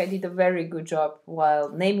I think I did a very good job while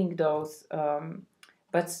naming those.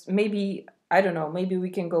 But maybe, I don't know, maybe we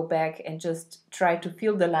can go back and just try to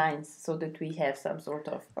fill the lines so that we have some sort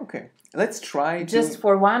of... Okay, let's try just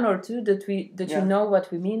for one or two that you know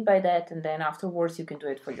what we mean by that, and then afterwards you can do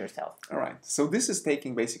it for yourself. All right, so this is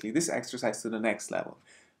taking basically this exercise to the next level.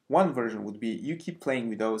 One version would be you keep playing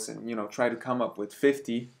with those and, try to come up with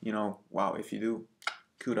 50, wow, if you do,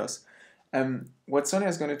 kudos. What Sonia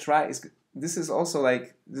is going to try is, this is also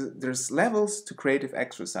like, there's levels to creative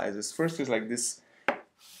exercises. First there's like this,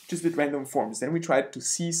 just with random forms. Then we try to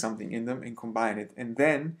see something in them and combine it. And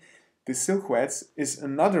then the silhouettes is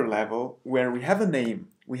another level where we have a name,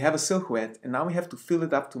 we have a silhouette, and now we have to fill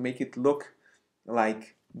it up to make it look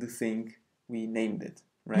like the thing we named it,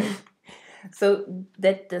 right? So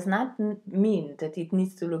that does not mean that it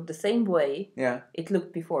needs to look the same way it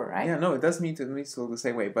looked before, right? Yeah, no, it does mean it needs to look the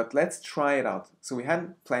same way, but let's try it out. So we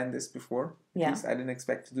hadn't planned this before. At least I didn't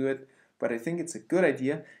expect to do it, but I think it's a good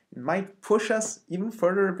idea. It might push us even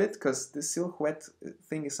further a bit, because this silhouette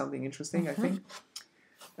thing is something interesting, I think.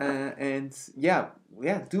 And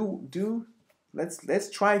let's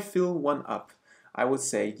try fill one up. I would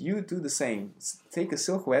say you do the same. Take a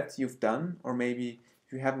silhouette you've done, or maybe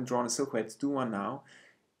if you haven't drawn a silhouette, do one now,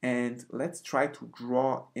 and let's try to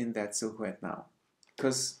draw in that silhouette now,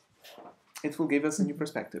 because it will give us a new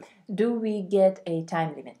perspective. Do we get a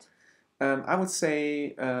time limit? I would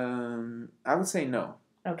say no.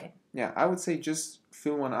 Okay. Yeah, I would say just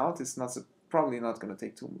fill one out. It's probably not going to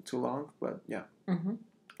take too long, but yeah. Mm-hmm.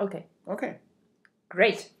 Okay. Okay.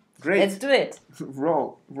 Great. Let's do it.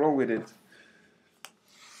 roll with it.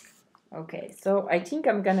 Okay, so I think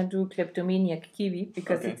I'm gonna do kleptomaniac kiwi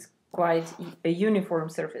because it's quite a uniform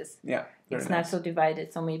surface. Yeah. It's not so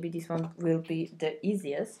divided, so maybe this one will be the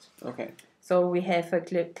easiest. Okay. So we have a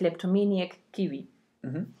kleptomaniac kiwi.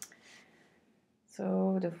 Mm-hmm.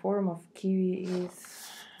 So the form of kiwi is,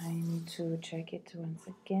 I need to check it once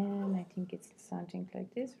again. I think it's something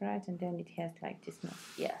like this, right? And then it has like this nose.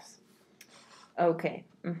 Yes. Okay.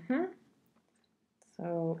 Mm-hmm.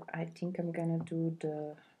 So I think I'm gonna do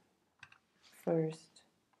the first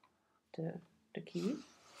the kiwi.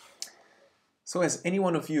 So has any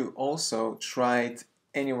one of you also tried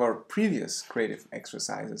any of our previous creative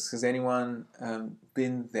exercises? Has anyone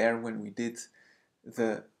been there when we did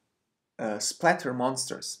the splatter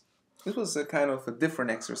monsters? This was a kind of a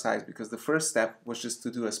different exercise because the first step was just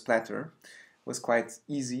to do a splatter. It was quite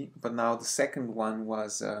easy, but now the second one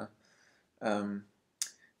was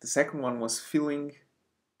filling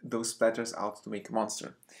those splatters out to make a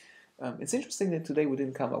monster. It's interesting that today we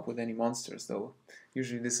didn't come up with any monsters, though.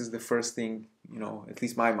 Usually this is the first thing, at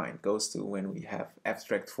least my mind goes to when we have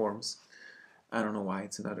abstract forms. I don't know why.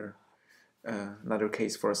 It's another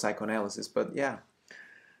case for a psychoanalysis, but yeah.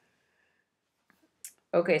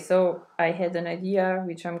 Okay, so I had an idea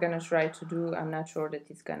which I'm gonna try to do. I'm not sure that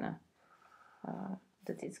it's gonna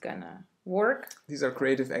work. These are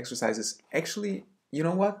creative exercises. Actually, you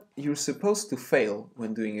know what? You're supposed to fail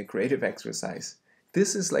when doing a creative exercise.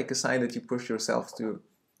 This is like a sign that you push yourself to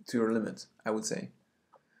your limit, I would say.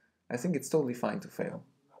 I think it's totally fine to fail.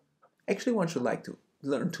 Actually, one should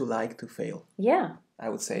learn to like to fail. Yeah. I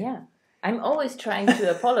would say. Yeah. I'm always trying to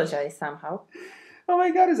apologize somehow. Oh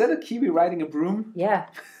my god, is that a kiwi riding a broom? Yeah.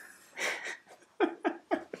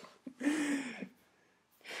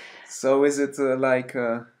 So is it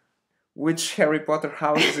which Harry Potter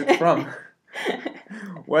house is it from?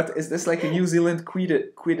 What is this, like a New Zealand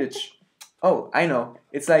Quidditch? Oh, I know.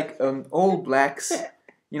 It's like All Blacks.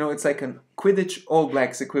 You know, it's like a Quidditch All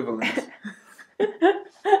Blacks equivalent.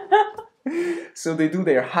 So they do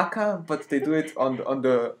their haka, but they do it on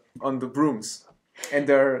the brooms, and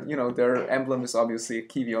their emblem is obviously a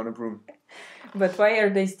kiwi on a broom. But why are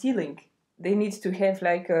they stealing? They need to have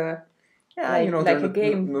like a they're a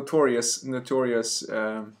game.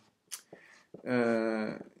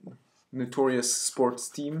 Notorious sports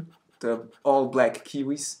team, the All Black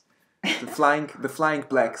Kiwis, the flying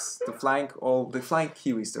blacks, the flying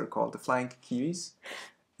Kiwis. They're called the flying Kiwis,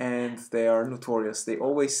 and they are notorious. They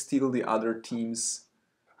always steal the other team's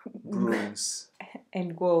brooms.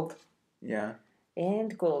 And gold. Yeah.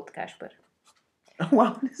 And gold, Kasper.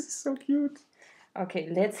 Wow, this is so cute. Okay,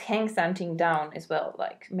 let's hang something down as well,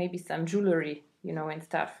 like maybe some jewelry, and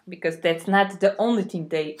stuff, because that's not the only thing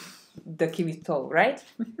the kiwi stole, right?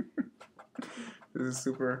 This is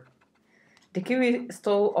super. The kiwi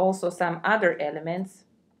stole also some other elements.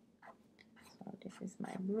 So this is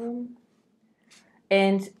my broom.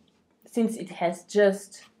 And since it has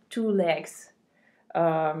just 2 legs,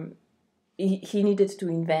 he needed to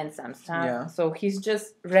invent some stuff. Yeah. So he's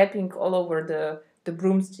just wrapping all over the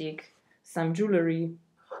broomstick some jewelry,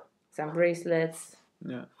 some bracelets.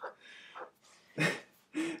 Yeah.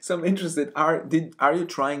 So I'm interested. Are you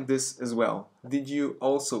trying this as well? Did you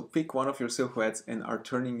also pick one of your silhouettes and are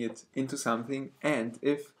turning it into something? And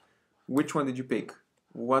if, which one did you pick?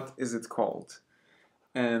 What is it called?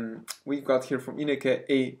 We've got here from Ineke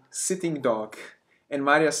a sitting dog, and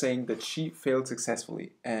Maria saying that she failed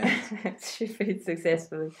successfully. And she failed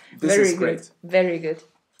successfully. This very is good. Great. Very good.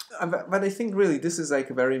 But I think really this is like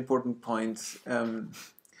a very important point,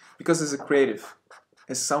 because as a creative,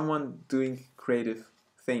 as someone doing creative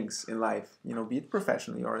things in life, be it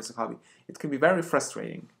professionally or as a hobby, it can be very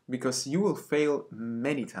frustrating because you will fail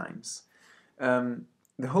many times.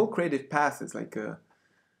 The whole creative path is like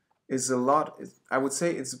I would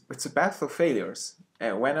say it's a path of failures,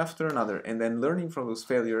 one after another, and then learning from those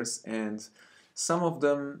failures, and some of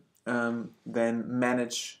them then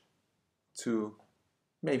manage to,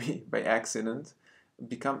 maybe by accident,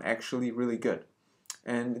 become actually really good.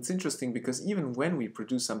 And it's interesting because even when we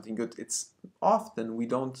produce something good, it's often we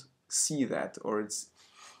don't see that, or it's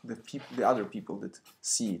the other people that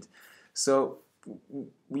see it. So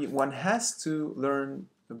one has to learn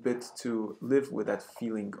a bit to live with that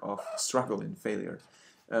feeling of struggle and failure.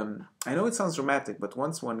 I know it sounds dramatic, but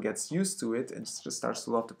once one gets used to it and just starts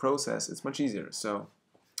to love the process, it's much easier. So.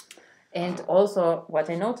 And also, what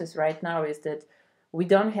I notice right now is that we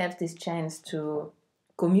don't have this chance to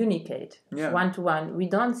communicate one-to-one. We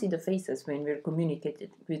don't see the faces when we're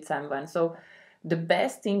communicating with someone. So the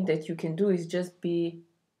best thing that you can do is just be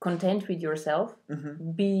content with yourself,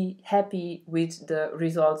 be happy with the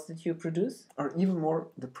results that you produce. Or even more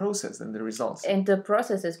the process than the results. And the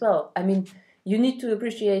process as well. I mean, you need to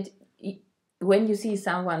appreciate when you see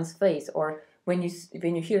someone's face, or when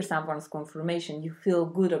you hear someone's confirmation, you feel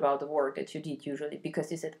good about the work that you did usually,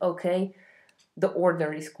 because you said, okay, the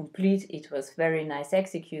order is complete, it was very nice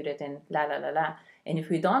executed, and la la la la. And if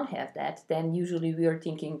we don't have that, then usually we are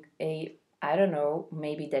thinking, I don't know,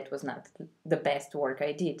 maybe that was not the best work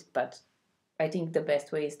I did. But I think the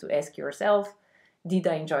best way is to ask yourself, did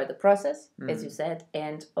I enjoy the process, as you said,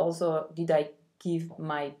 and also did I give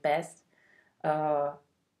my best?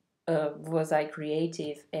 Was I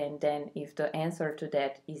creative? And then if the answer to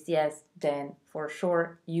that is yes, then for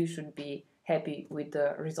sure you should be happy with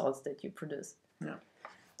the results that you produce. Yeah.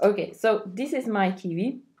 Okay, so this is my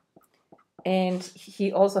kiwi, and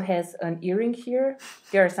he also has an earring here.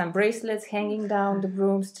 There are some bracelets hanging down the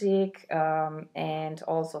broomstick, and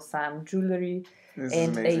also some jewelry,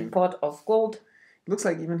 and a pot of gold. It looks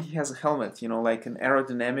like even he has a helmet, like an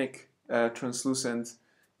aerodynamic, translucent,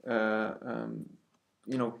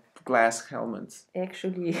 glass helmet.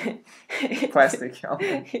 Actually, plastic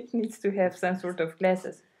helmet. It needs to have some sort of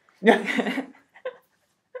glasses. Yeah.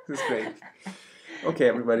 This is great. Okay,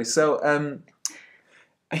 everybody. So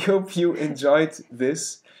I hope you enjoyed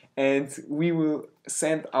this, and we will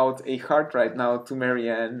send out a heart right now to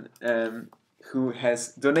Marianne, who has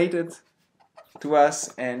donated to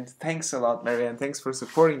us. And thanks a lot, Marianne. Thanks for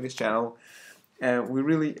supporting this channel. We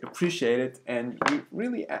really appreciate it, and we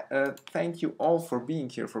really thank you all for being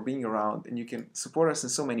here, for being around, and you can support us in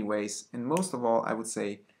so many ways. And most of all, I would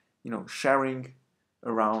say, sharing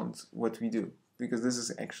around what we do, because this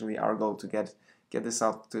is actually our goal, to get this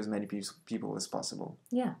out to as many people as possible.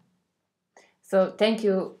 Yeah. So thank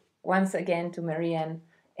you once again to Marianne,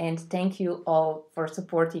 and thank you all for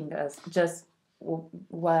supporting us just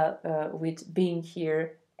while with being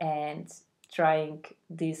here and trying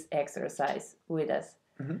this exercise with us.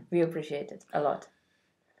 We appreciate it a lot.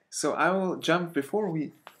 So I will jump before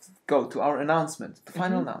we go to our announcement, the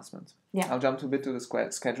final announcement. Yeah. I'll jump a bit to the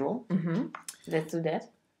schedule. Let's do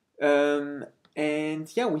that.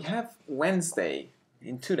 And yeah, we have Wednesday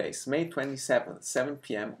in 2 days, May 27th, 7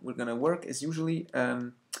 p.m. We're going to work as usually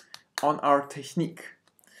on our technique.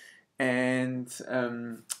 And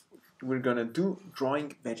we're going to do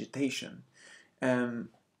drawing vegetation.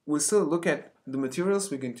 We'll still look at the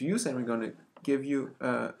materials we're going to use, and we're going to give you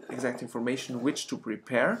exact information which to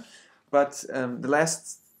prepare. But the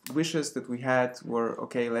last wishes that we had were,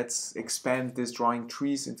 okay, let's expand this drawing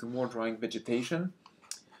trees into more drawing vegetation.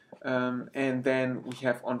 And then we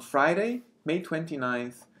have on Friday, May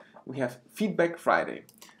 29th, we have Feedback Friday.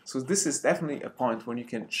 So this is definitely a point when you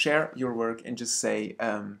can share your work and just say,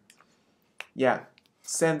 yeah,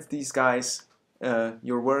 send these guys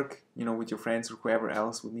your work, with your friends or whoever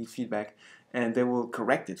else will need feedback, and they will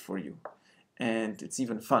correct it for you. And it's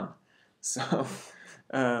even fun. So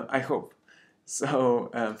I hope. So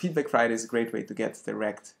Feedback Friday is a great way to get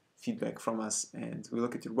direct feedback from us, and we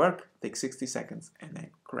look at your work, take 60 seconds, and then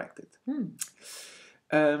correct it.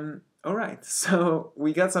 All right, so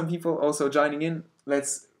we got some people also joining in.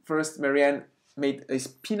 Let's first, Marianne made a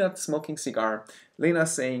peanut smoking cigar.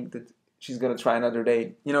 Lena's saying that she's gonna try another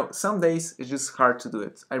day. Some days it's just hard to do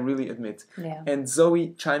it, I really admit. Yeah. And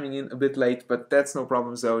Zoe chiming in a bit late, but that's no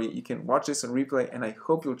problem, Zoe. You can watch this on replay, and I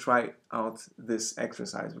hope you'll try out this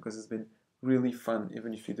exercise because it's been really fun,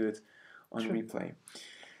 even if you do it on replay.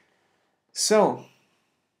 So,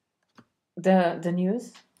 the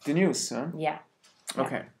news. The news, huh? Yeah.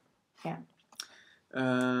 Okay. Yeah.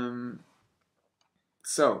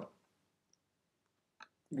 So,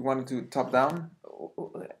 you wanted to top down?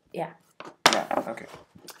 Yeah. Yeah. Okay.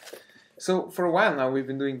 So for a while now, we've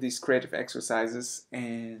been doing these creative exercises,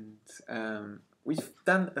 and we've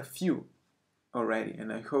done a few already,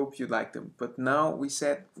 and I hope you like them. But now we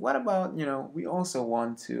said, what about, we also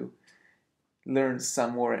want to learn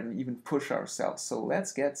some more and even push ourselves. So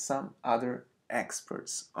let's get some other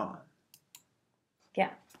experts on.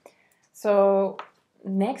 Yeah. So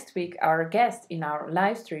next week, our guest in our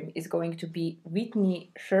live stream is going to be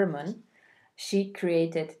Whitney Sherman. She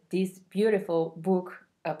created this beautiful book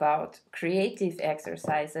about creative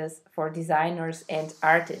exercises for designers and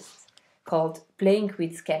artists called Playing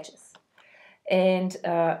with Sketches. And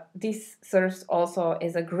this serves also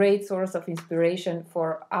as a great source of inspiration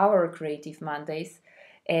for our Creative Mondays.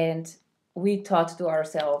 And we thought to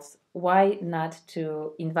ourselves, why not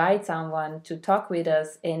to invite someone to talk with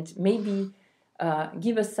us and maybe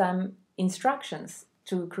give us some instructions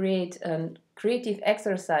to create a creative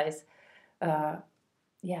exercise.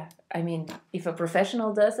 If a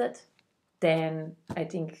professional does it, then I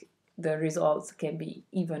think the results can be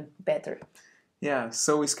even better. Yeah,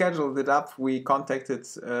 so we scheduled it up. We contacted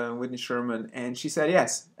Whitney Sherman, and she said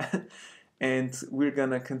yes. And we're going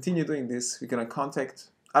to continue doing this. We're going to contact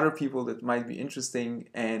other people that might be interesting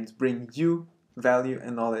and bring you value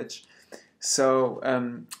and knowledge. So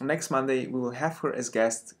next Monday, we will have her as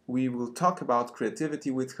guest. We will talk about creativity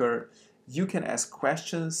with her. You can ask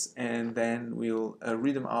questions, and then we'll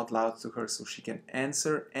read them out loud to her so she can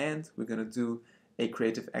answer. And we're going to do a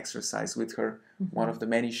creative exercise with her, one of the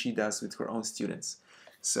many she does with her own students.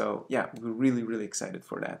 So yeah, we're really, really excited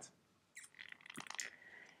for that.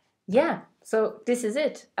 Yeah, so this is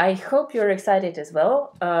it. I hope you're excited as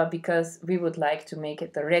well, because we would like to make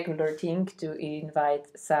it a regular thing to invite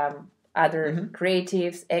some other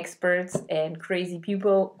creatives, experts, and crazy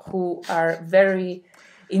people who are very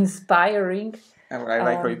inspiring. And I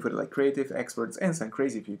like how you put it, like creative experts and some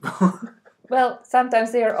crazy people. Well,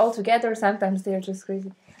 sometimes they are all together, sometimes they are just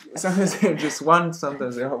crazy. Sometimes they're just one,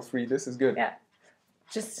 sometimes they're all three. This is good. Yeah.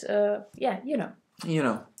 Just,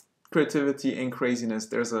 creativity and craziness,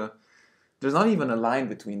 there's not even a line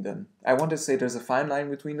between them. I want to say there's a fine line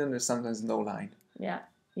between them, there's sometimes no line. Yeah,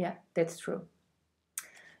 that's true.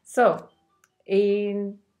 So,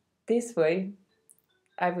 in this way,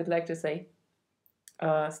 I would like to say,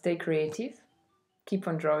 stay creative, keep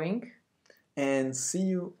on drawing. And see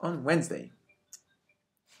you on Wednesday.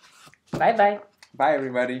 Bye-bye. Bye,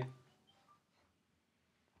 everybody.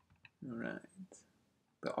 All right.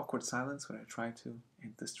 The awkward silence when I try to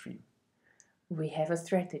end the stream. We have a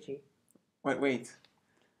strategy. Wait.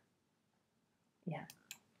 Yeah.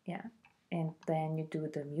 And then you do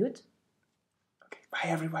the mute. Okay, bye,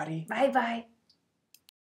 everybody. Bye-bye.